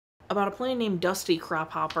about a plane named Dusty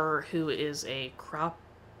Crop Hopper, who is a crop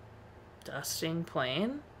dusting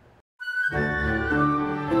plane.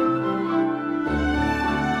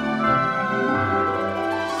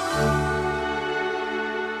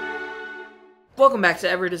 Welcome back to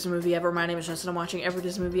Every Disney Movie Ever. My name is Jess and I'm watching Every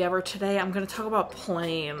Disney Movie Ever. Today I'm going to talk about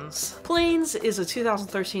Planes. Planes is a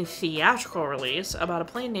 2013 theatrical release about a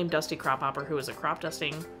plane named Dusty Crop Hopper, who is a crop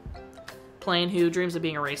dusting plane who dreams of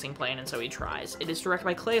being a racing plane, and so he tries. It is directed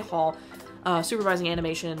by Klay Hall, supervising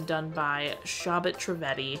animation done by Shobhit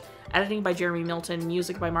Trivedi, editing by Jeremy Milton,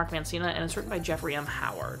 music by Mark Mancina, and it's written by Jeffrey M.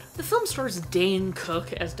 Howard. The film stars Dane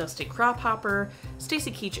Cook as Dusty Crop Hopper, Stacy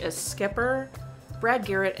Keach as Skipper, Brad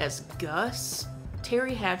Garrett as Gus,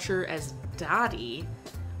 Teri Hatcher as Dottie,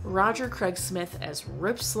 Roger Craig Smith as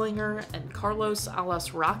Ripslinger, and Carlos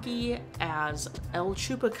Alazraqui as El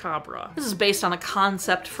Chupacabra. This is based on a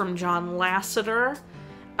concept from John Lasseter.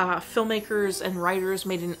 Filmmakers and writers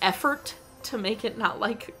made an effort to make it not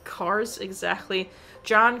like Cars exactly.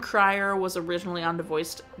 John Cryer was originally on to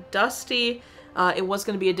voice Dusty. It was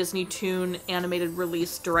going to be a Disney Toon animated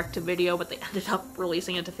release direct-to-video, but they ended up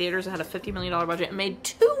releasing it to theaters. It had a $50 million budget and made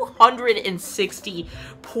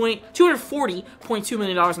 $240.2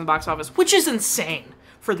 million in the box office, which is insane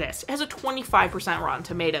for this. It has a 25% Rotten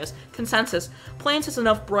Tomatoes consensus. Planes has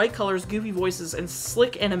enough bright colors, goofy voices, and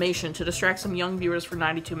slick animation to distract some young viewers for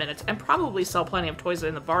 92 minutes and probably sell plenty of toys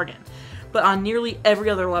in the bargain. But on nearly every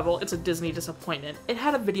other level, it's a Disney disappointment. It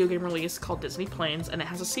had a video game release called Disney Planes, and it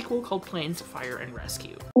has a sequel called Planes, Fire, and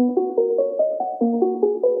Rescue.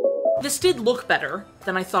 This did look better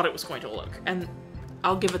than I thought it was going to look, and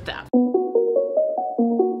I'll give it that.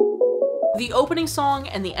 The opening song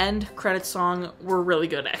and the end credits song were really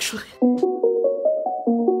good, actually.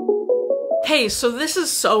 Hey, so this is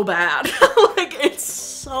so bad. Like, it's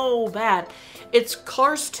so bad. It's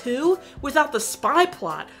Cars 2 without the spy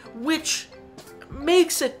plot, which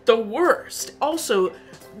makes it the worst. Also,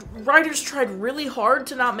 writers tried really hard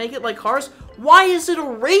to not make it like Cars. Why is it a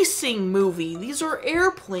racing movie? These are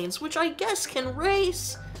airplanes, which I guess can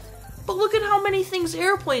race. But look at how many things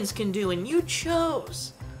airplanes can do, and you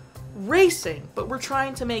chose racing, but we're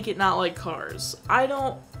trying to make it not like Cars. I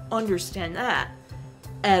don't understand that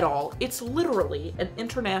at all. It's literally an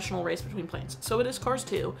international race between planes. So it is Cars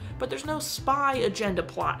 2, but there's no spy agenda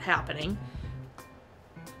plot happening.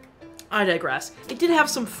 I digress. It did have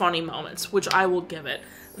some funny moments, which I will give it.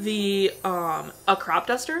 A crop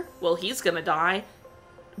duster, well, he's gonna die,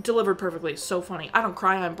 delivered perfectly. So funny. I Don't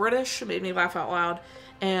Cry, I'm British, made me laugh out loud.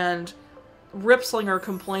 And Ripslinger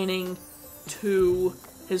complaining to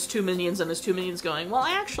his two minions, and his two minions going, well,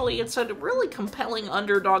 actually, it's a really compelling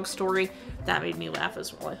underdog story. That made me laugh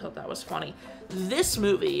as well. I thought that was funny. This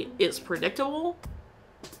movie is predictable,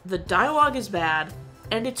 the dialogue is bad,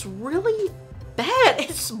 and it's really bad.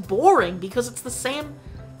 It's boring because it's the same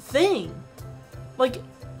thing. Like,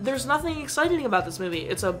 there's nothing exciting about this movie.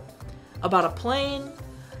 It's about a plane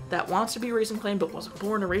that wants to be a racing plane but wasn't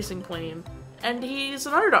born a racing plane, and he's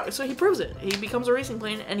an underdog, so he proves it. He becomes a racing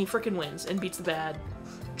plane, and he frickin' wins and beats the bad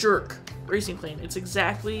jerk racing plane. It's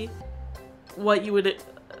exactly what you would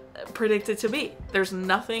predict it to be. There's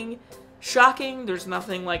nothing shocking. There's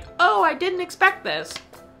nothing like, oh, I didn't expect this.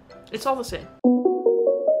 It's all the same.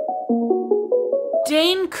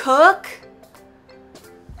 Dane Cook?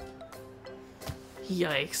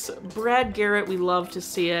 Yikes. Brad Garrett, we love to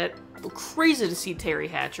see it. Crazy to see Teri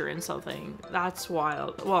Hatcher in something. That's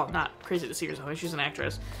wild. Well, not crazy to see her something. She's an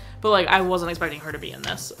actress. But, like, I wasn't expecting her to be in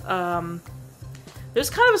this. There's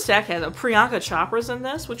kind of a stack head. Priyanka Chopra's in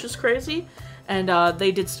this, which is crazy. And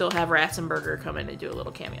they did still have Ratzenberger come in and do a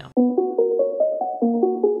little cameo.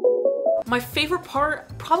 My favorite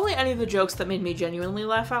part, probably any of the jokes that made me genuinely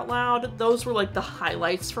laugh out loud. Those were like the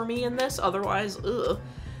highlights for me in this. Otherwise, ugh.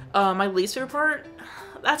 My least favorite part,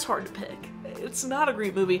 that's hard to pick. It's not a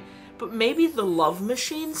great movie, but maybe the love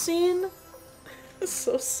machine scene. It's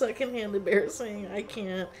so secondhand embarrassing. I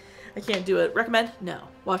can't do it. Recommend? No.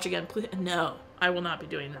 Watch again, please. No, I will not be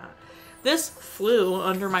doing that. This flew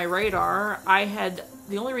under my radar.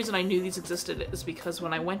 The only reason I knew these existed is because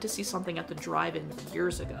when I went to see something at the drive-in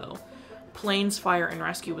years ago, Planes, Fire, and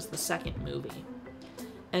Rescue was the second movie.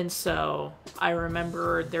 And so I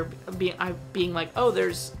remember there being like, oh,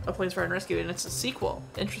 there's a Planes, Fire, and Rescue, and it's a sequel.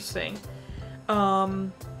 Interesting.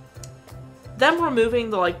 Them removing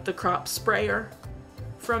the crop sprayer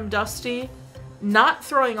from Dusty, not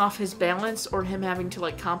throwing off his balance or him having to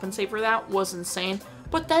like compensate for that was insane.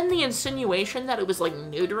 But then the insinuation that it was like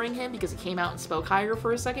neutering him because he came out and spoke higher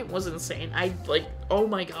for a second was insane. Oh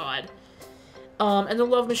my god. And the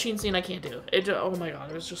love machine scene I can't do. Oh my god,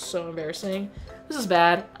 it was just so embarrassing. This is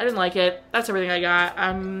bad. I didn't like it. That's everything I got.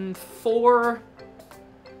 I'm 4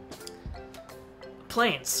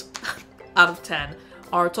 planes out of 10.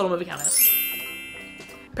 Our total movie count is.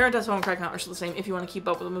 Parent Death Phone Crack Count are still the same. If you want to keep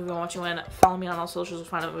up with the movie I'm watching when, follow me on all socials to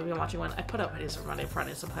find out the movie I'm watching when. I put out videos every Monday,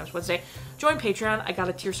 Friday, sometimes Wednesday. Join Patreon. I got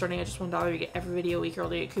a tier starting at just $1. You get every video a week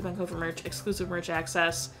early, coupon code for merch, exclusive merch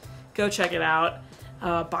access. Go check it out.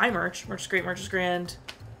 Buy merch. Merch is great. Merch is grand.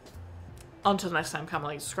 Until next time,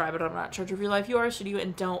 comment, like, subscribe, but I'm not in charge of your life. You are, so do you,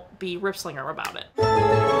 and don't be rip-slinger about it.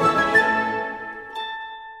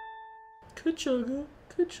 Ka-chugga.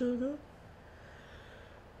 Ka-chugga.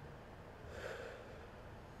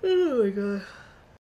 Oh my god.